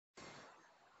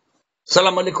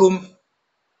Salam alaikum.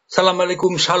 Salam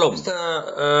alaikum. Shalom.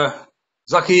 Mr.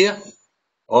 Zakir,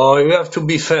 you have to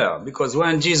be fair, because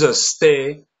when Jesus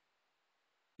stay,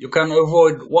 you can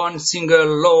avoid one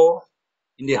single law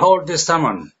in the Old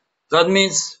Testament. That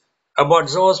means about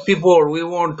those people we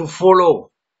want to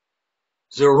follow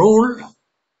the rule,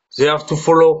 they have to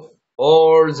follow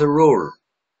all the rule.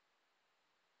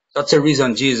 That's the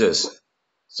reason Jesus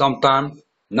sometimes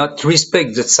not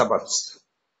respect the Sabbath.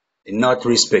 Not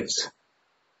respect.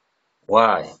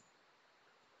 Why?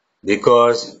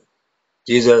 Because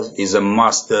Jesus is a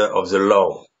master of the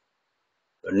law.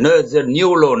 The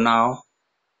new law now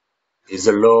is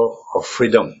the law of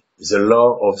freedom, is the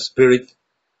law of spirit.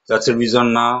 That's the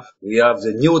reason now we have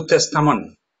the New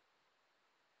Testament.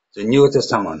 The New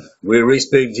Testament. We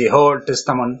respect the Old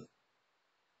Testament,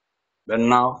 but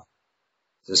now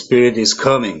the Spirit is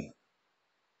coming.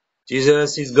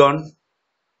 Jesus is gone,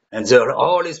 and the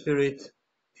Holy Spirit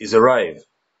is arrived.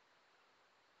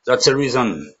 That's the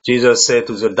reason Jesus said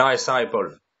to the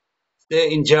disciple,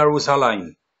 stay in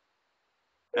Jerusalem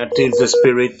until the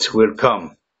Spirit will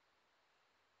come.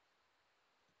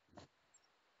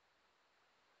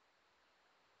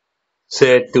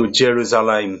 Said to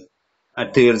Jerusalem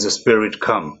until the Spirit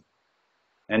come.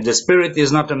 And the Spirit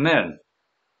is not a man.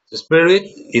 The Spirit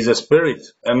is a spirit.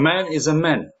 A man is a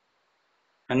man.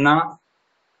 And now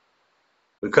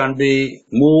we can be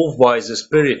moved by the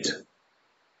Spirit.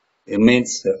 It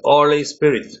means the Holy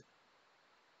Spirit.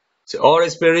 The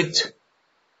Holy Spirit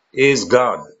is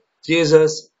God.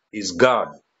 Jesus is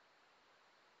God.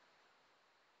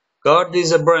 God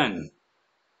is a brain.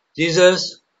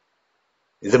 Jesus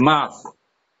is the mouth.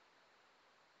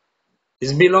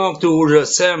 It belongs to the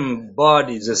same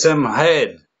body, the same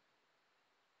head.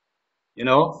 You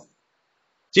know,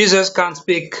 Jesus can't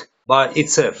speak by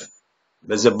itself.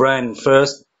 But the brain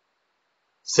first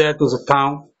said to the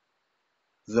tongue,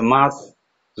 the mouth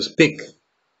to speak.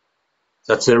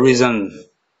 That's the reason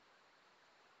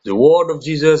the word of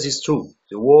Jesus is true.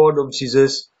 The word of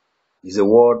Jesus is the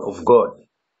word of God.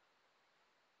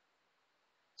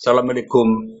 Salam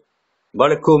alaikum.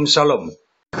 Walaikum shalom.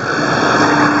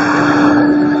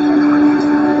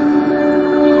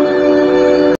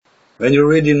 When you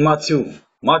read in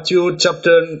Matthew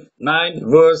chapter 9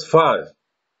 verse 5,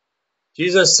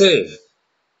 Jesus said,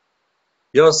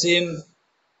 your sin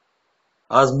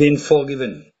has been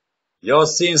forgiven. Your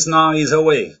sins now is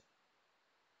away.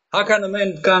 How can a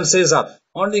man can say that?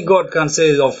 Only God can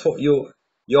say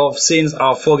your sins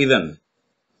are forgiven.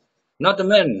 Not a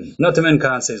man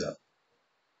can say that.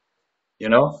 You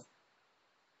know?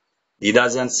 He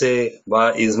doesn't say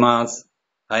by his mouth,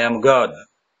 I am God.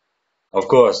 Of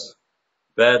course.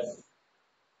 But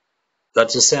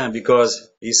that's the same, because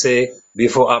he say,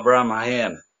 before Abraham I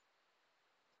am.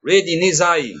 Read in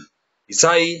Isaiah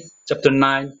chapter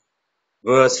 9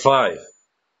 verse 5.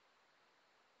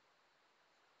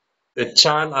 A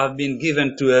child has been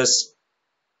given to us,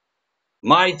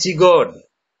 mighty God.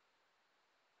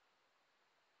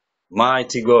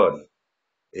 Mighty God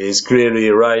is clearly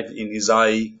right in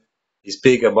Isaiah. He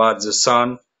speak about the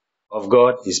Son of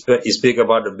God. He speak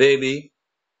about the baby.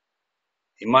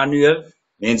 Emmanuel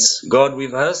means God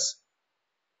with us.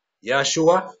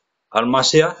 Yeshua,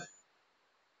 Al-Mashiach.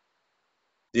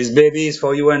 This baby is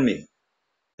for you and me.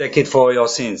 Take it for your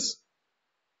sins.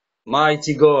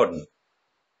 Mighty God.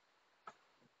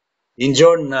 In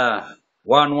John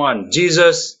 1:1,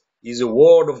 Jesus is the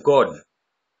Word of God.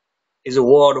 Is the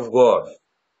Word of God.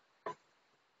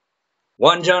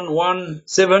 1 John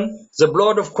 1:7, the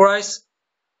blood of Christ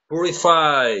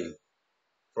purify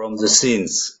from the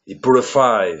sins. He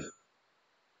purified.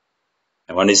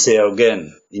 And when he say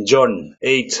again in John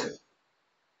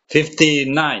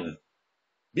 8:59,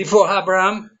 before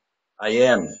Abraham, I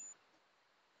am.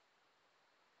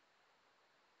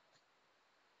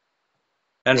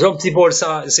 And some people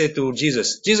say to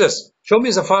Jesus, Jesus, show me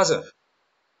the Father.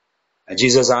 And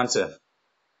Jesus answered,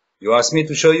 you ask me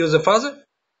to show you the Father?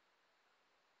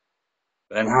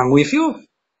 And I'm with you.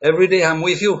 Every day I'm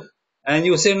with you. And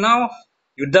you say now,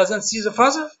 you doesn't see the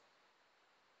Father?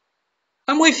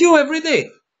 I'm with you every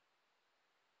day.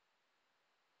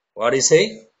 What he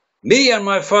say? Me and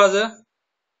my Father,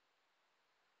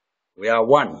 we are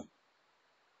one.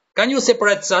 Can you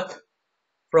separate that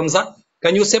from that?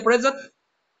 Can you separate that?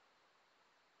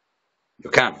 You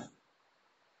can't.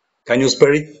 Can you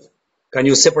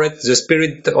separate the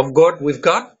Spirit of God with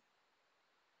God?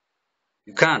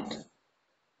 You can't.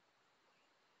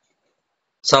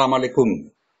 Salam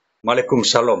alaikum. Malaikum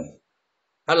shalom.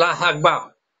 Allah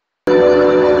Akbar.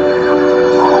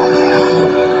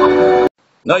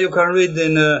 Now you can read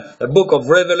in the book of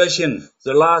Revelation,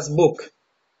 the last book.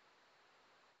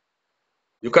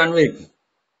 You can read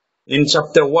in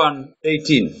chapter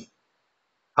 1:18.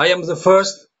 I am the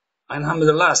first and I am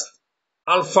the last,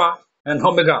 Alpha and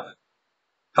Omega.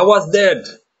 I was dead.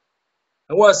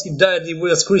 He died, he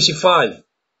was crucified.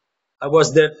 I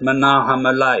was dead, but now I'm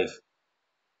alive.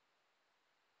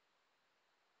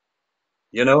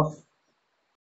 You know?